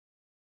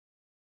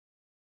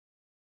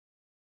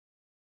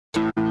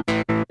There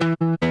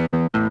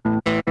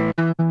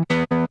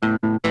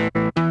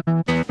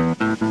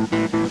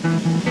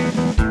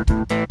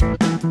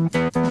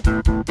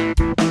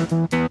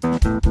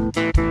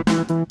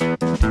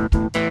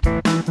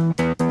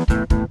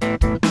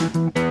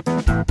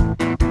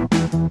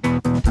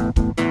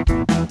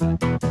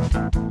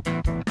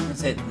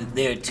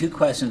are two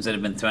questions that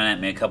have been thrown at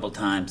me a couple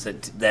times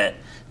that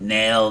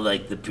nail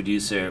like the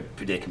producer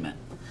predicament.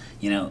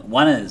 You know,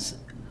 one is,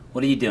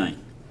 what are you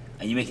doing?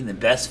 Are you making the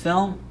best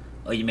film,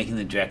 or are you making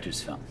the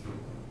director's film?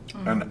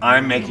 And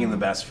I'm making the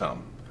best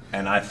film.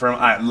 And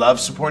I love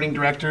supporting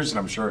directors, and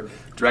I'm sure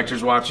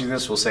directors watching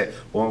this will say,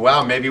 well,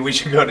 wow, maybe we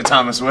should go to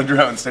Thomas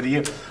Woodrow instead of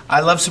you. I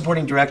love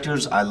supporting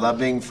directors. I love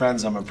being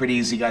friends. I'm a pretty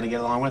easy guy to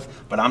get along with,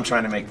 but I'm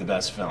trying to make the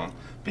best film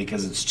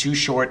because it's too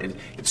short.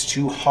 It's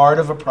too hard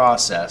of a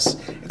process.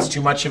 It's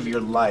too much of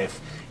your life.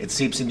 It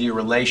seeps into your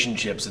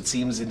relationships. It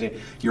seeps into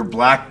your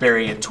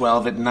BlackBerry at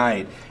 12 at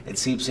night. It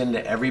seeps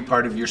into every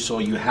part of your soul.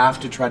 You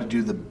have to try to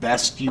do the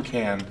best you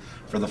can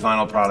for the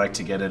final product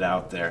to get it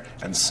out there.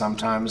 And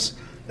sometimes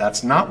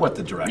that's not what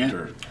the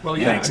director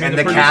thinks. I mean,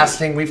 and the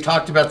casting, we've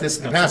talked about this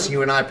in the past,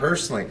 you and I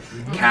personally.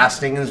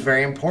 Casting is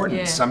very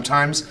important.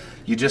 Sometimes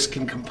you just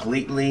can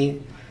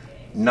completely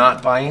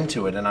not buy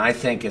into it. And I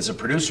think as a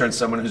producer and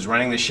someone who's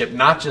running the ship,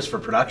 not just for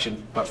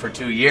production, but for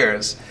 2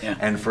 years,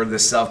 and for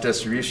this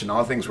self-distribution,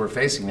 all things we're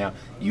facing now,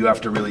 you have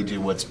to really do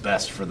what's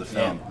best for the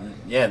film.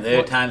 Yeah, there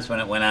are times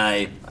when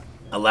I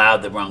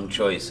allowed the wrong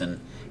choice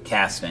in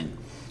casting,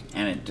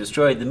 and it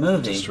destroyed the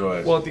movie.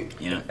 Well,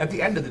 at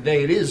the end of the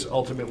day, it is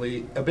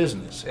ultimately a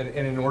business, and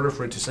in order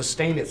for it to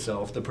sustain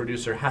itself, the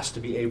producer has to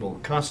be able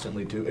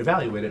constantly to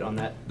evaluate it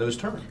on those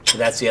terms. So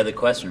that's the other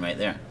question right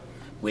there,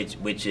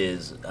 which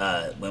is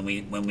when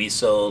we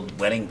sold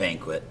Wedding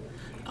Banquet,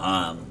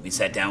 we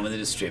sat down with the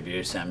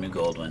distributor, Samuel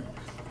Goldwyn,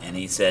 and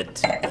he said,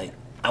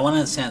 I want to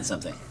understand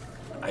something.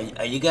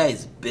 Are you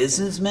guys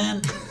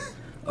businessmen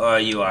or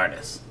are you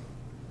artists?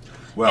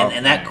 Well,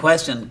 and that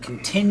question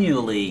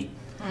continually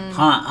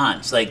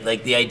haunts,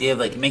 like the idea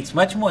of it makes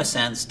much more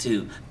sense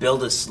to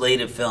build a slate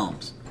of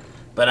films,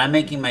 but I'm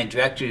making my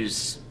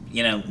director's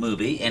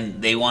movie,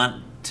 and they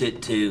want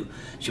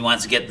she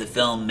wants to get the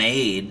film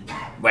made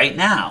right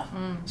now.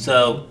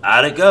 So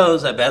out it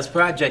goes, our best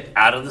project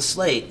out of the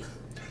slate.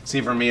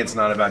 See, for me, it's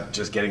not about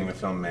just getting the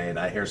film made.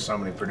 I hear so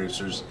many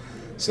producers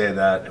say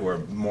that who are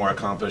more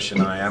accomplished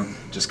than I am.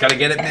 Just got to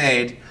get it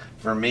made.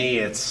 For me,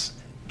 it's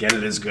get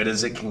it as good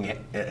as it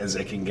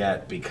can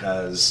get,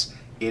 because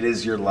it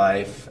is your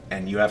life,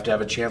 and you have to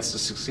have a chance to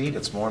succeed.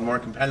 It's more and more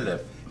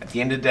competitive. At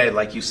the end of the day,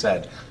 like you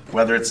said,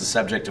 whether it's the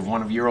subject of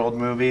one of your old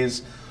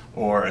movies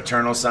or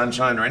Eternal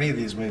Sunshine or any of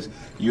these movies,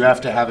 you have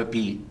to have it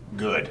be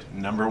good.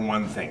 Number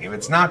one thing. If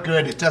it's not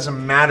good, it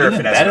doesn't matter if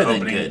it has an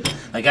opening. Good.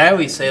 Like I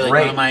always say,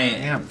 one of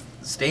my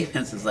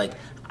statements is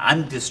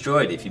I'm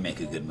destroyed if you make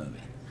a good movie.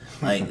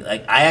 Like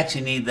I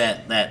actually need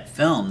that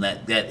film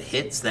that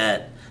hits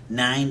that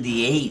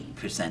 98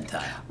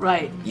 percentile.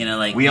 Right.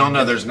 We all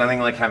know there's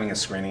nothing like having a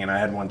screening, and I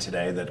had one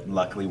today that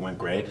luckily went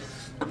great.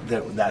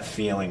 That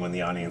feeling when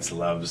the audience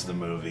loves the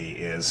movie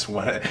is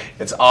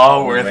it's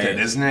all worth it,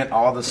 isn't it?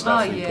 All the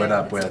stuff we put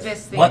up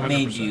with. What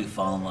made you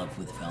fall in love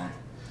with film?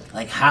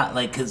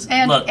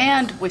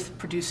 And with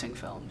producing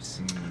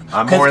films.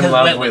 I'm more in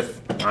love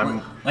with.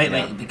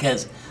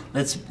 Because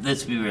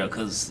let's be real,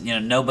 because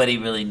nobody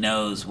really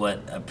knows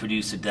what a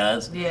producer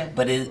does.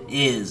 But it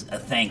is a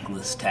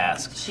thankless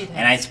task,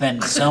 and I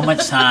spend so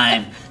much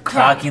time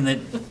talking the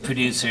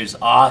producers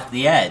off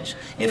the edge.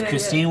 If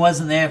Christine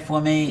wasn't there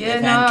for me,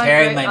 if Ann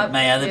Carey,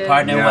 my other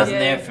partner, wasn't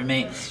there for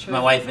me,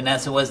 my wife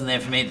Vanessa wasn't there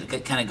for me to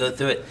kind of go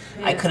through it,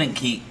 I couldn't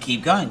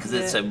keep going, because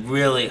it's a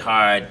really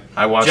hard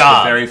I watched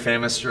job. a very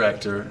famous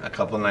director a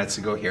couple of nights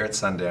ago here at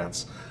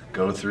Sundance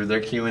go through their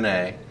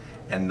Q&A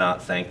and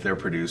not thank their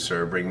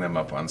producer, bring them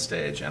up on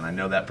stage. And I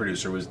know that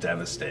producer was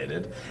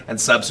devastated. And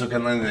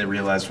subsequently they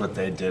realized what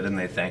they did and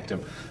they thanked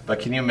him.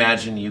 But can you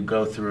imagine you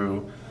go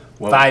through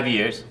 5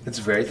 years. It's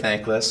very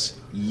thankless.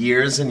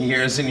 Years and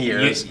years and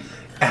years.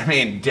 I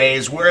mean,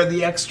 days, where are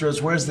the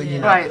extras? Where's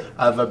the,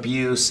 of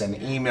abuse and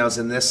emails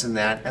and this and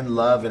that and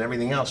love and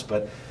everything else?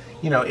 But,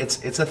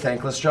 it's a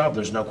thankless job.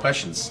 There's no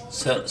questions.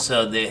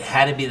 So there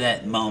had to be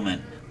that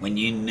moment when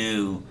you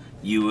knew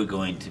you were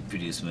going to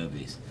produce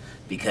movies.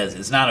 Because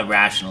it's not a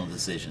rational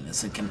decision.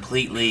 It's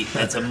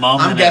it's a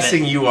moment. I'm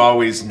guessing you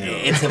always knew.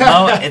 It's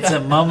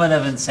a moment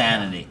of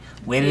insanity.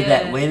 Where did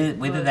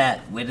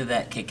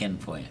that kick in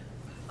for you?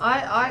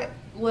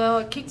 Well,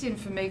 it kicked in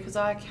for me because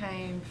I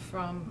came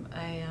from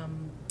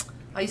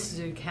I used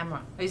to do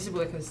camera. I used to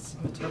work as a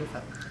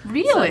cinematographer.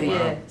 Really? So,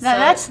 yeah. Now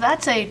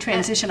that's a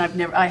transition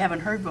I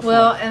haven't heard before.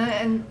 Well,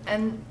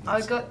 and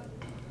I got.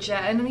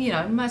 And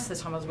most of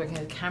the time I was working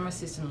as a camera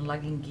assistant and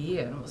lugging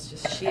gear, and it was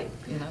just shit,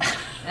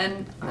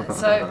 And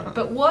so,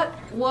 but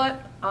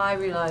what I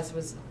realised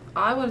was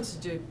I wanted to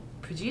do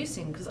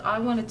producing, because I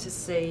wanted to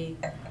see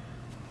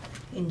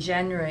in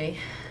January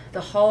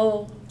the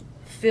whole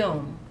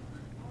film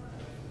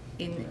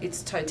in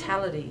its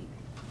totality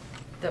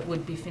that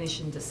would be finished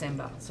in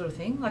December, sort of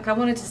thing. Like I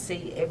wanted to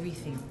see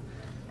everything.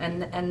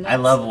 And I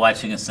love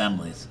watching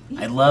assemblies.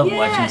 I love Yeah,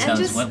 watching and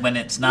assemblies just, when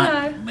it's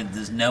not, you know, when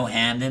there's no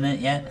hand in it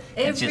yet.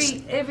 It's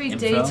just every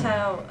info.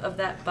 detail of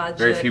that budget.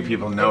 Very few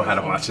people know how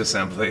to everything watch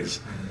assemblies.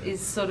 is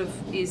sort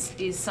of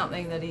is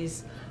something that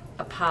is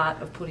a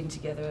part of putting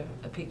together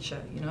a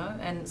picture, you know.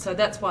 And so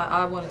that's why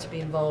I wanted to be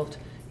involved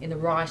in the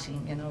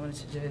writing, and I wanted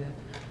to do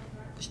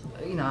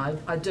the, you know,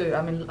 I do.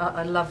 I mean,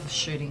 I love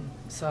shooting,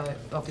 so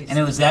obviously. And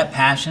it was that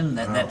passion,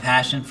 that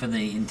passion for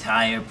the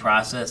entire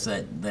process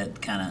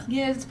that kind of.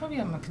 Yeah, it's probably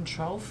I'm a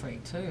control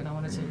freak too, and I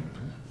wanted to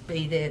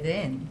be there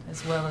then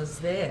as well as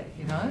there,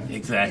 you know.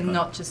 Exactly. And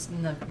not just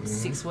in the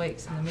 6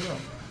 weeks in the middle.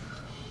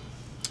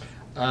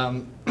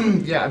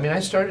 Yeah, I mean, I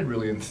started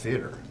really in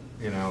theater,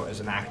 you know, as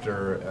an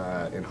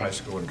actor in high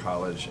school and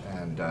college,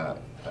 and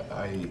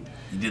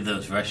You did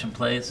those Russian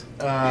plays?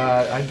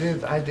 I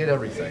did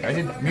everything. I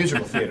did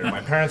musical theater.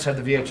 My parents had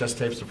the VHS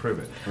tapes to prove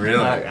it.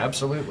 Really?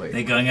 Absolutely.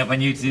 They're going up on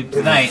YouTube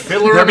tonight.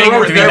 Fiddler They're on the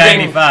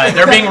being, Roof.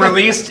 they're being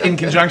released in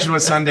conjunction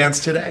with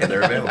Sundance today.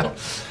 They're available.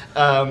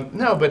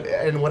 No, but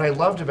and what I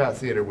loved about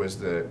theater was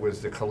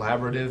the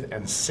collaborative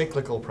and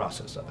cyclical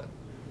process of it.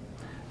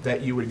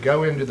 That you would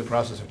go into the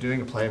process of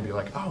doing a play and be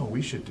like, oh,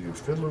 we should do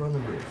Fiddler on the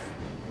Roof.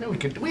 No, we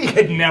could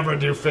never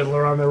do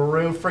Fiddler on the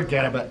Roof.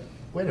 Forget about it.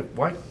 Wait a minute,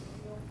 what?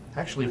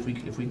 Actually,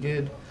 if we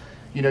did,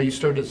 you know, you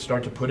start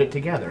to put it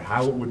together,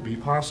 how it would be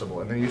possible,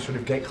 and then you sort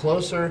of get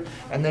closer,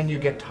 and then you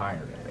get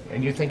tired of it,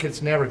 and you think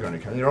it's never going to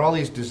come. There are all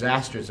these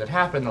disasters that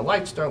happen. The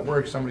lights don't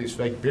work. Somebody's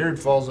fake beard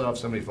falls off.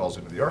 Somebody falls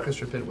into the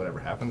orchestra pit. Whatever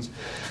happens,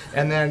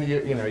 and then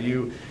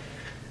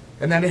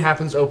and then it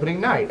happens opening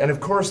night. And of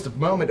course, the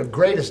moment of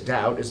greatest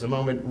doubt is the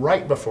moment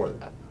right before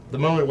that. The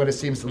moment when it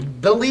seems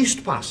the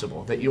least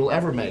possible that you'll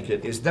ever make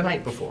it is the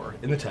night before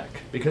in the tech,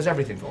 because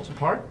everything falls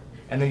apart.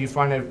 And then you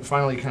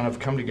finally kind of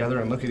come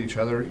together and look at each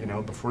other, you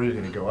know, before you're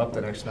going to go up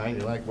the next night.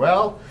 You're like,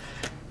 well,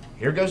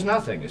 here goes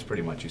nothing, is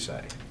pretty much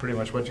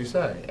what you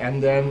say.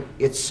 And then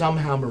it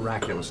somehow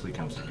miraculously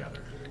comes together.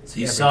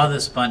 So you saw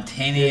the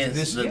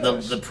spontaneous,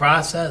 Yes. the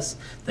process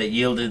that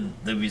yielded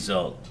the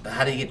result. But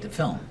how do you get to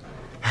film?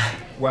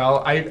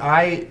 Well,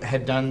 I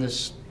had done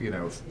this, you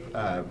know,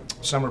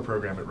 summer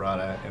program at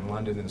RADA in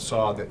London and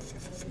saw that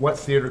what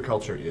theater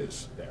culture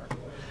is there.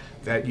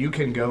 That you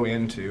can go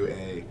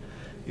into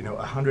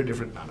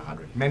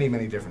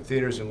many different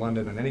theaters in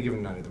London on any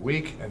given night of the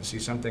week and see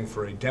something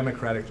for a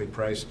democratically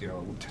priced, you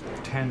know,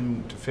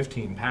 10 to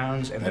 15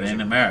 pounds. And But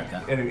in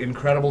America. an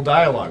incredible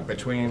dialogue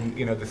between,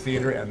 you know, the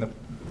theater and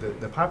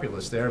the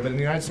populace there. But in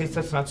the United States,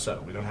 that's not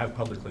so. We don't have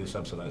publicly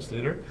subsidized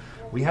theater.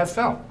 We have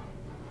film.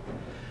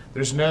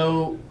 There's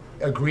no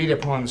agreed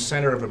upon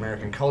center of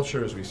American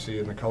culture as we see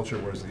in the culture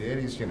wars of the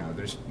 80s. You know,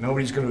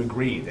 nobody's going to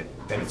agree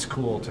that it's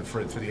cool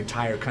for the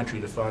entire country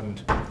to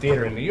fund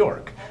theater in New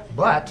York.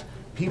 But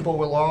people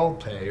will all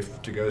pay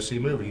to go see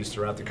movies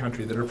throughout the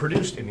country that are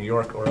produced in New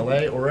York or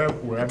LA or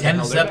wherever.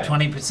 Attendance is up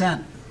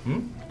 20%.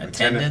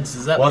 Attendance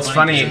is up. Well, it's 20%.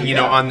 funny, you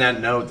know, on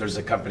that note, there's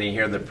a company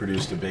here that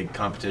produced a big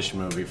competition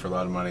movie for a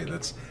lot of money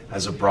that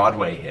has a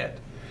Broadway hit.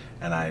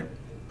 And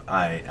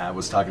I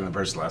was talking to the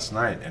person last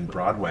night, and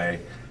Broadway,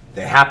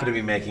 they happen to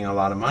be making a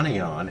lot of money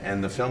on,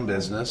 and the film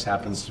business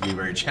happens to be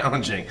very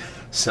challenging.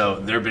 So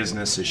their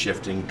business is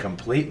shifting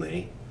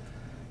completely,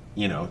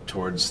 you know,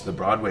 towards the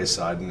Broadway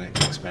side and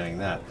expanding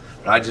that.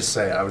 But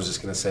I was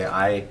just going to say,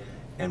 I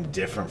am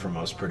different from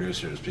most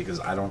producers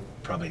because I don't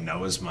probably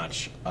know as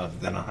much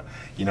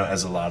you know,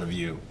 as a lot of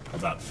you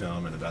about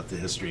film and about the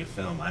history of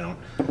film. I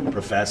don't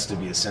profess to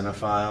be a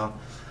cinephile.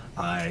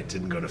 I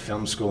didn't go to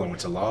film school. I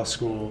went to law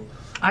school.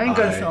 I didn't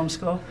go to film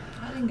school.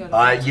 I didn't go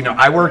to You know,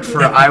 I worked for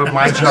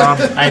my job.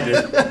 I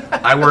did.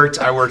 I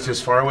worked as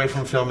far away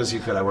from film as you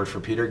could. I worked for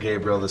Peter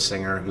Gabriel, the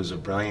singer, who's a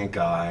brilliant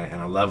guy and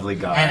a lovely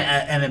guy.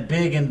 And a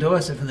big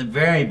endorser from the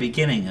very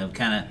beginning of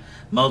kind of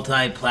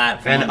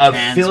multi-platform And of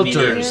transmedia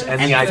filters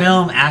and, and the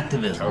film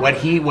activism. What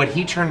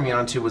he turned me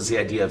on to was the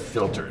idea of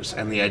filters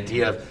and the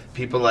idea of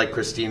people like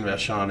Christine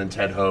Vachon and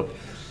Ted Hope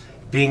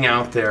being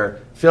out there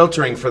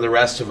filtering for the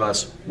rest of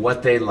us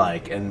what they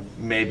like, and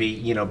maybe,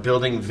 you know,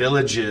 building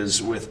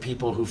villages with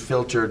people who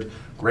filtered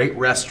great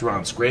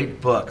restaurants, great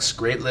books,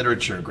 great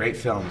literature, great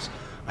films.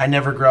 I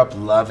never grew up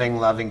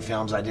loving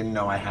films. I didn't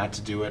know I had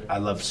to do it. I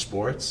love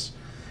sports,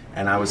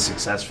 and I was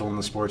successful in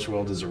the sports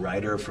world as a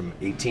writer from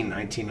 18,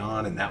 19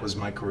 on, and that was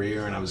my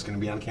career, and I was going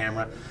to be on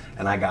camera,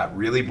 and I got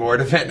really bored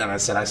of it, and I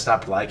said I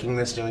stopped liking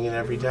this, doing it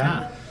every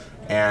day.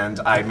 And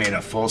I made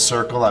a full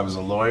circle. I was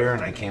a lawyer,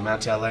 and I came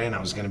out to LA, and I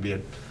was going to be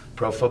a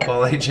pro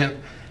football agent.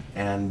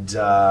 And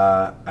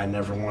I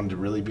never wanted to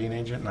really be an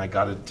agent, and I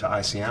got it to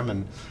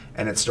ICM,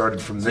 and it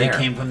started from there. So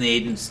you came from the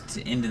agents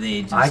into the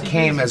agency. I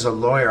came as a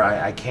lawyer.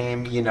 I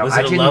came, you know. Was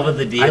it a love of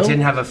the deal? I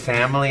didn't have a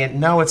family. And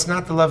no, it's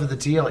not the love of the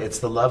deal. It's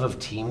the love of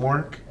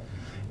teamwork.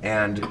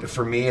 And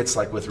for me, it's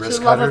like with risk It's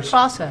a love cutters. of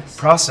process.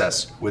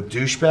 Process with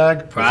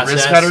douchebag, Process, with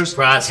risk cutters,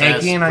 process,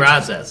 taking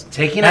process.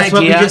 taking That's an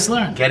idea, what we just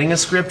learned. getting a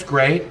script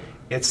great.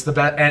 It's the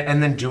best,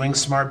 and then doing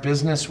smart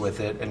business with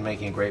it and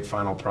making a great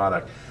final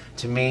product.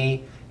 To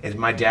me,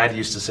 my dad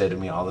used to say to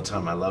me all the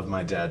time, I love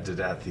my dad to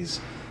death. He's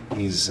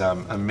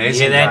amazing. You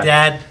hear that, guy.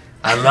 Dad?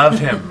 I love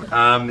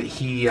him.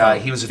 He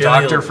was a Feel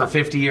doctor you. for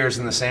 50 years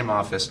in the same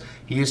office.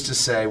 He used to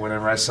say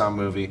whenever I saw a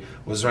movie,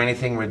 was there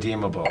anything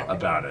redeemable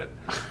about it?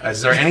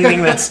 Is there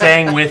anything that's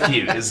staying with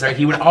you?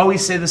 He would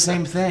always say the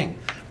same thing,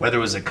 whether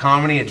it was a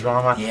comedy, a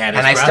drama. He had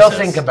and his I still process.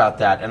 think about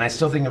that. And I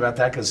still think about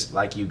that because,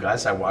 like you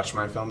guys, I watch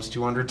my films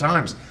 200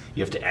 times.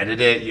 You have to edit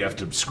it, you have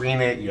to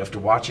screen it, you have to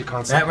watch it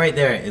constantly. That right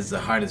there is the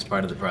hardest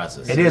part of the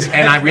process. It is,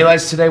 and I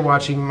realized today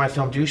watching my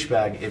film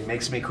Douchebag, it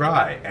makes me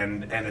cry,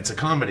 and it's a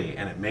comedy,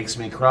 and it makes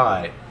me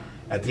cry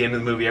at the end of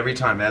the movie every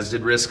time, as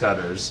did Risk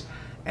Cutters.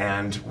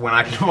 And when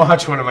I can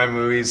watch one of my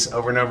movies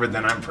over and over,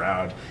 then I'm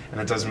proud,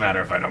 and it doesn't matter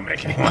if I don't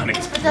make any money.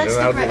 But that's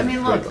the great, I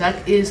mean, look,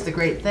 that is the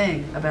great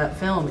thing about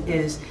film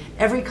is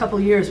every couple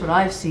years what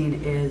I've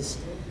seen is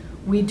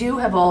we do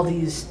have all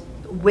these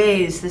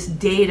ways, this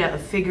data of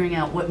figuring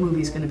out what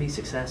movie is going to be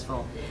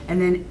successful.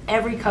 And then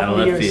every couple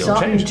of years field.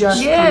 something Changes.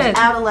 just Yeah, comes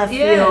out of left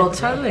yeah, field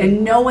totally.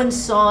 and no one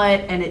saw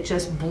it and it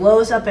just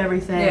blows up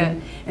everything Yeah.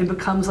 and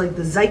becomes like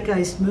the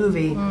zeitgeist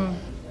movie.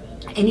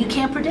 And you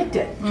can't predict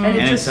it. And, And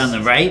it it's just, on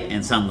the right, and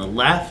it's on the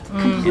left, it's on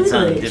Completely.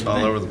 the It's different.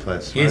 all over the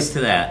place. Here's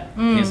to that.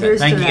 Here's to that. Here's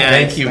Thank to you that.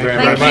 guys. Thank you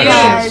very Thank much. you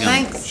guys. Cheers.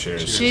 Thanks.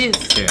 Cheers.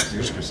 Cheers. Cheers.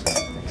 Cheers,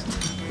 Christine.